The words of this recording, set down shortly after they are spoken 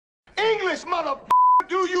English, mother?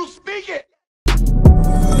 Do you speak it?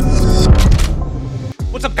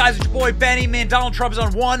 What's up, guys? It's your boy Benny. Man, Donald Trump is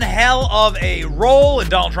on one hell of a roll, and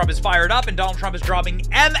Donald Trump is fired up, and Donald Trump is dropping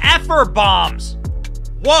MFer bombs.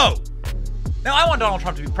 Whoa. Now, I want Donald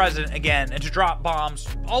Trump to be president again and to drop bombs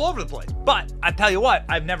all over the place. But I tell you what,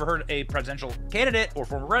 I've never heard a presidential candidate or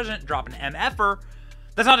former president drop an MFer.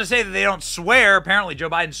 That's not to say that they don't swear. Apparently, Joe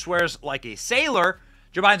Biden swears like a sailor.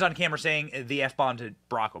 Joe Biden's on camera saying the F-bomb to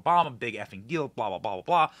Barack Obama, big effing deal, blah, blah, blah, blah,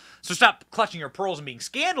 blah. So stop clutching your pearls and being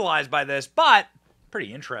scandalized by this, but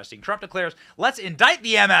pretty interesting. Trump declares, let's indict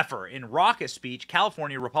the MFer in raucous speech.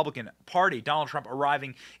 California Republican Party. Donald Trump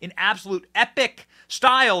arriving in absolute epic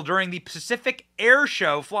style during the Pacific Air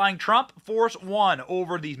Show, flying Trump Force One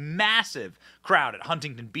over the massive crowd at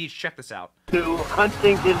Huntington Beach. Check this out. To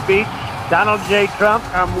Huntington Beach, Donald J. Trump,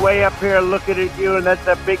 I'm way up here looking at you, and that's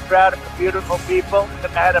a big crowd of beautiful people. And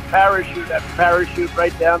I had a parachute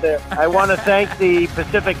right down there. I want to thank the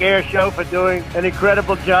Pacific Air Show for doing an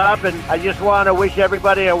incredible job, and I just want to wish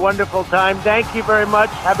everybody a wonderful time. Thank you very much.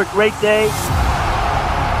 Have a great day.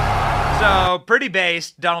 So, pretty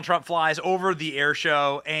based. Donald Trump flies over the air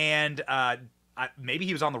show, and maybe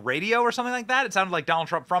he was on the radio or something like that. It sounded like Donald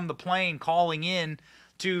Trump from the plane calling in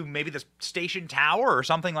to maybe the station tower or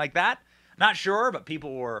something like that. Not sure, but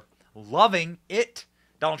people were loving it.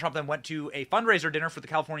 Donald Trump then went to a fundraiser dinner for the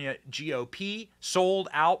California GOP, sold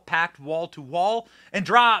out, packed wall to wall, and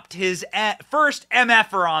dropped his first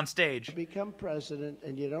MFer on stage. Become president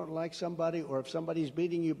and you don't like somebody, or if somebody's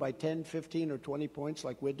beating you by 10, 15, or 20 points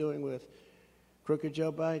like we're doing with crooked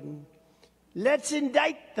Joe Biden, let's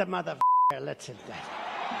indict the motherfucker. Let's indict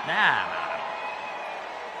him. Nah.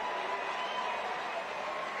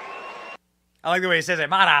 I like the way he says it.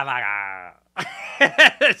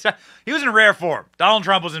 He was in rare form. Donald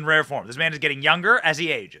Trump was in rare form. This man is getting younger as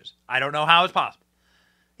he ages. I don't know how it's possible.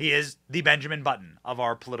 He is the Benjamin Button of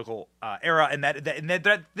our political era, and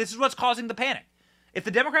that this is what's causing the panic. If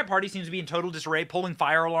the Democrat Party seems to be in total disarray, pulling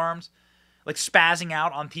fire alarms, like spazzing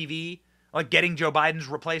out on TV, like getting Joe Biden's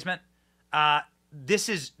replacement, this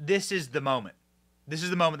is the moment. This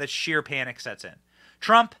is the moment that sheer panic sets in.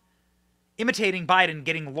 Trump imitating Biden,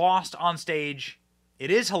 getting lost on stage. It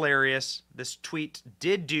is hilarious. This tweet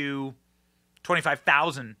did do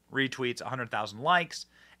 25,000 retweets, 100,000 likes,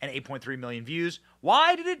 and 8.3 million views.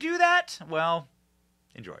 Why did it do that? Well,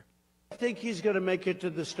 enjoy. I think he's going to make it to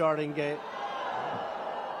the starting gate.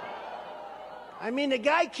 I mean, the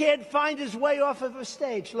guy can't find his way off of a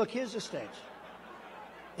stage. Look, here's the stage.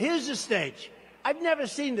 Here's the stage. I've never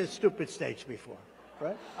seen this stupid stage before,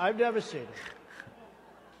 right? I've never seen it.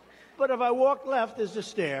 But if I walk left, there's a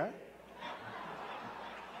stair.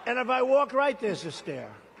 And if I walk right, there's a stair.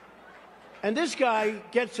 And this guy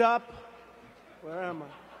gets up. Where am I?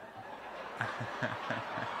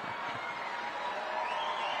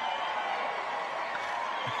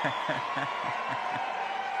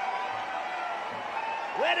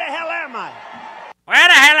 Where the hell am I? Where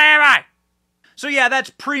the hell am I? So yeah, that's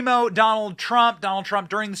primo Donald Trump. Donald Trump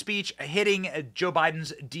during the speech hitting Joe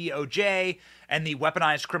Biden's DOJ and the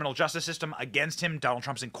weaponized criminal justice system against him. Donald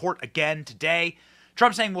Trump's in court again today.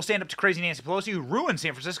 Trump saying we'll stand up to crazy Nancy Pelosi, who ruined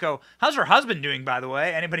San Francisco. How's her husband doing, by the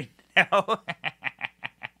way? Anybody know?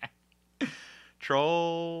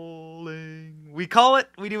 Trolling. We call it,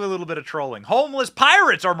 we do a little bit of trolling. Homeless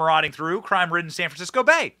pirates are marauding through crime-ridden San Francisco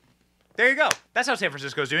Bay. There you go. That's how San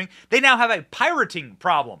Francisco's doing. They now have a pirating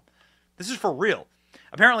problem. This is for real.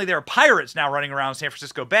 Apparently there are pirates now running around San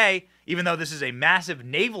Francisco Bay, even though this is a massive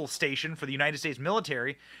naval station for the United States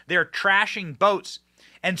military. They're trashing boats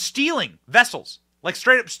and stealing vessels. Like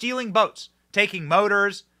straight up stealing boats, taking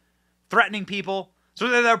motors, threatening people. So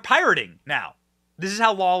they're pirating now. This is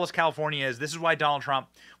how lawless California is. This is why Donald Trump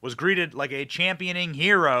was greeted like a championing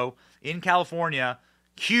hero in California.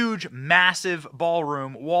 Huge, massive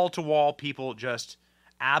ballroom, wall-to-wall people just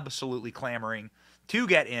absolutely clamoring to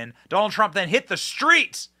get in. Donald Trump then hit the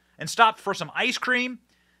streets and stopped for some ice cream.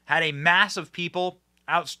 Had a mass of people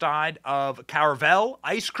outside of Carvel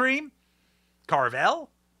Ice Cream.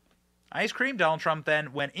 Carvel? Ice cream. Donald Trump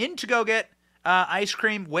then went in to go get ice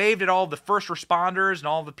cream, waved at all the first responders and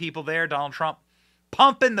all the people there. Donald Trump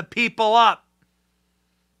pumping the people up.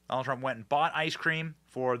 Donald Trump went and bought ice cream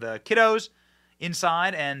for the kiddos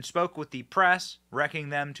inside and spoke with the press, wrecking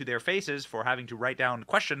them to their faces for having to write down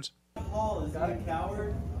questions. Paul, is that a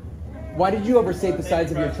coward? Why did you overstate the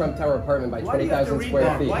size of your Trump Tower apartment by 20,000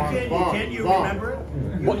 square feet? Why can't you remember it?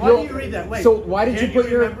 Why do you read that? Wait. So why did you put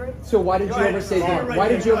your? remember it? So why did you Go ahead. overstate? Right Why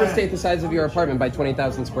did there. you Go ahead. overstate the size of your apartment by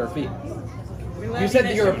 20,000 square feet? You said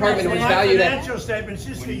that your apartment was valued My at. financial statement's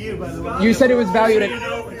just for you, by the way. You said it was valued at. You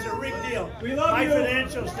know, it's a rigged deal. deal. My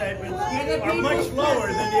financial statements are much lower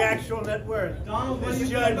than the actual net worth. This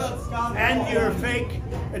judge and your fake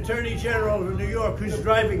Attorney General of New York, who's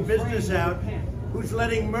driving business out, who's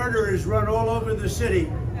letting murderers run all over the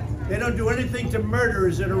city. They don't do anything to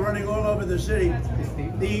murderers that are running all over the city.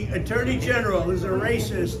 The Attorney General is a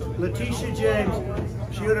racist. Letitia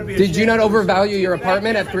James, she ought to be. Did you not overvalue your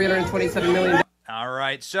apartment at $327 million? All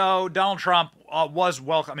right, so Donald Trump was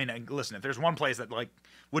welcome. I mean, listen, if there's one place that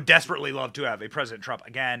would desperately love to have a President Trump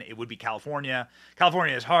again, it would be California.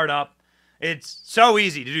 California is hard up. It's so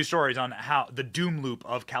easy to do stories on how the doom loop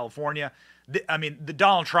of California. The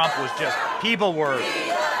Donald Trump was just, people were.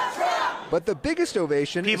 But the biggest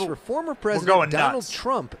ovation is for former President Donald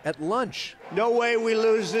Trump at lunch. No way we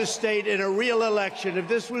lose this state in a real election. If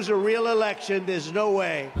this was a real election, there's no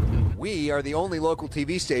way. We are the only local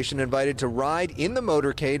TV station invited to ride in the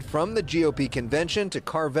motorcade from the GOP convention to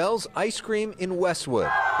Carvel's Ice Cream in Westwood.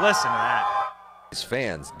 Listen to that. His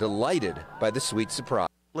fans delighted by the sweet surprise.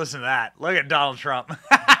 Listen to that. Look at Donald Trump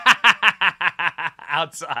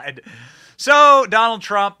outside. So Donald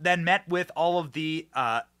Trump then met with all of the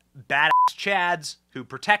badass Chads who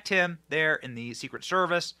protect him there in the Secret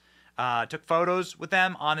Service. Took photos with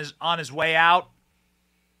them on his way out.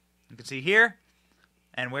 You can see here.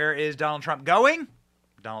 And where is Donald Trump going?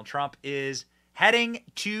 Donald Trump is heading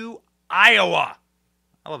to Iowa.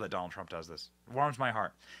 I love that Donald Trump does this. It warms my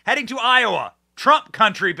heart. Heading to Iowa. Trump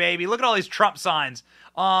country, baby. Look at all these Trump signs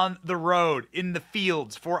on the road, in the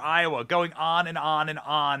fields for Iowa, going on and on and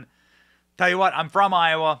on. Tell you what, I'm from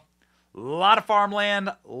Iowa. A lot of farmland,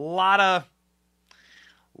 a lot of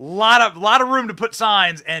room to put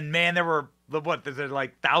signs, and man, there were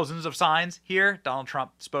like thousands of signs here. Donald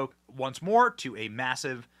Trump spoke once more to a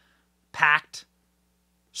massive, packed,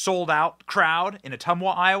 sold-out crowd in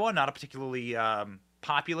Ottumwa, Iowa, not a particularly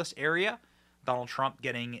populous area. Donald Trump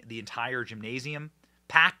getting the entire gymnasium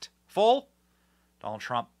packed full. Donald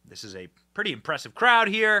Trump, this is a pretty impressive crowd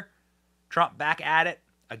here. Trump back at it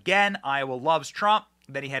again. Iowa loves Trump.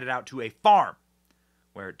 Then he headed out to a farm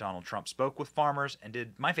where Donald Trump spoke with farmers and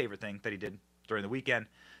did my favorite thing that he did during the weekend,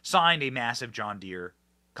 signed a massive John Deere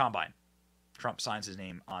combine. Trump signs his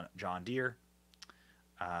name on John Deere.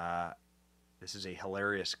 This is a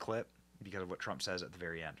hilarious clip because of what Trump says at the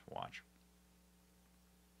very end. Watch.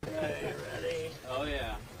 Ready? Oh,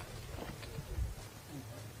 yeah.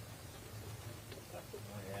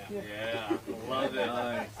 Yeah, love it.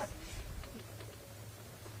 Nice.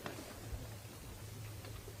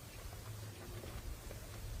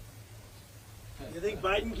 You think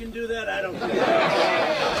Biden can do that? I don't think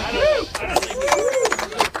I don't think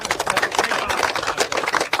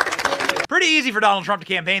Pretty easy for Donald Trump to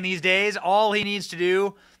campaign these days. All he needs to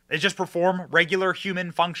do is just perform regular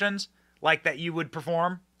human functions like that you would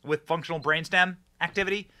perform with functional brainstem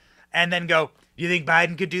activity, and then go, you think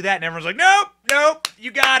Biden could do that? And everyone's like, nope,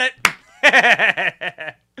 you got it.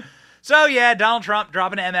 So yeah, Donald Trump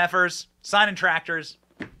dropping MFers, signing tractors.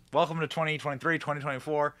 Welcome to 2023,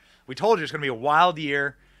 2024. We told you it's going to be a wild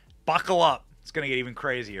year. Buckle up. It's going to get even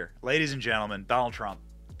crazier. Ladies and gentlemen, Donald Trump.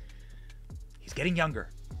 He's getting younger.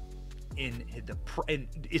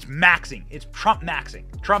 It's maxing. It's Trump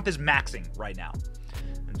maxing. Trump is maxing right now.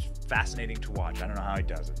 It's fascinating to watch. I don't know how he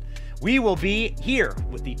does it. We will be here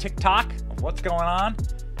with the TikTok of what's going on.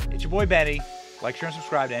 It's your boy Benny. Like, share, and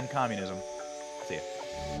subscribe to End Communism.